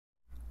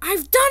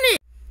I've done it!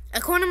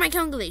 According to my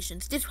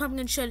calculations, this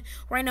pumpkin should,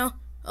 right now,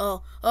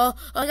 oh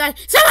God,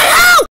 somebody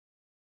help!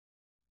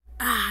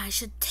 I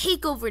should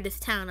take over this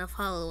town of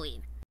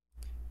Halloween.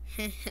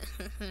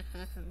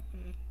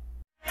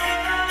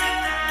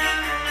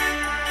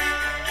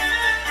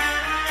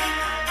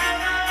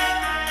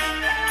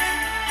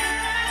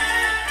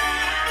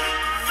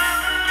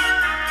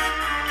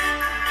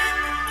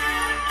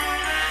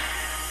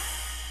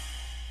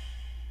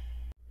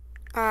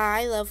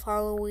 I love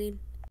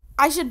Halloween.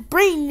 I should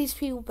bring these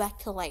people back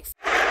to life.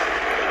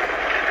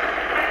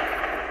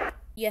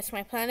 Yes,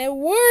 my plan, it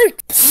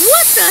worked!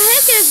 What the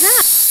heck is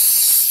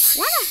that?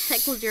 Why the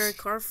heck was your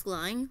car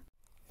flying?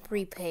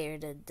 Prepare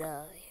to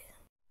die.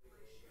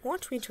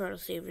 Watch me try to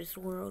save this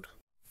world.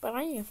 But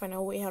I need to find out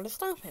a way how to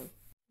stop him.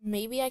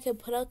 Maybe I could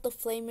put out the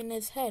flame in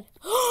his head.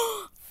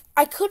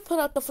 I could put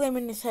out the flame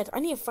in his head. I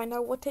need to find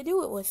out what to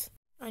do it with.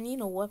 I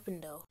need a weapon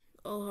though.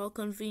 Oh, how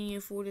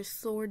convenient for this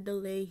sword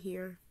delay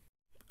here.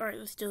 Alright,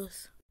 let's do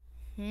this.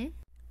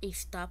 A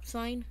stop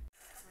sign?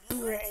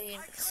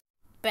 Brains.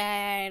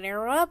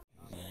 Batter up.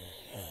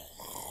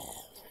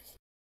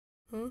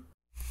 Huh?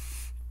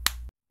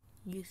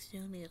 You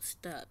still need to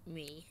stop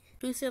me.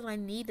 Who said I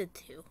needed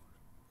to?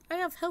 I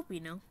have help, you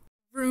know.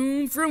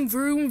 Vroom, vroom,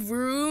 vroom,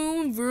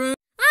 vroom, vroom.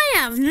 I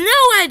have no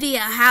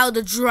idea how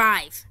to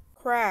drive.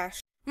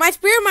 Crash. My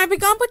spirit might be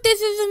gone, but this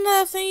isn't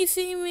the thing you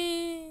see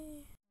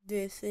me.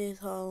 This is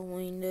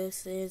Halloween,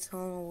 this is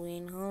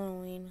Halloween,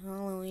 Halloween,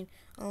 Halloween,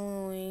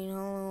 Halloween,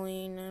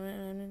 Halloween, na,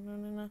 na, na, na,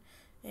 na, na.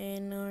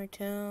 In our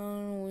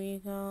town we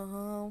go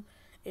home.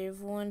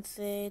 Everyone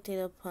say to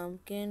the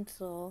pumpkin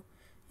soul.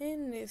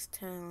 In this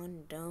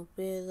town, don't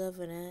be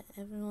loving it.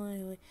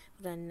 Everyone wait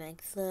for the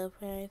next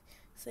surprise.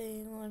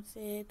 Say it once,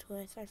 say it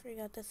twice. I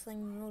forgot to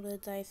sing roll the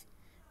dice.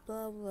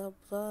 Blah, blah,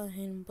 blah,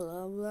 and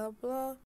blah, blah, blah.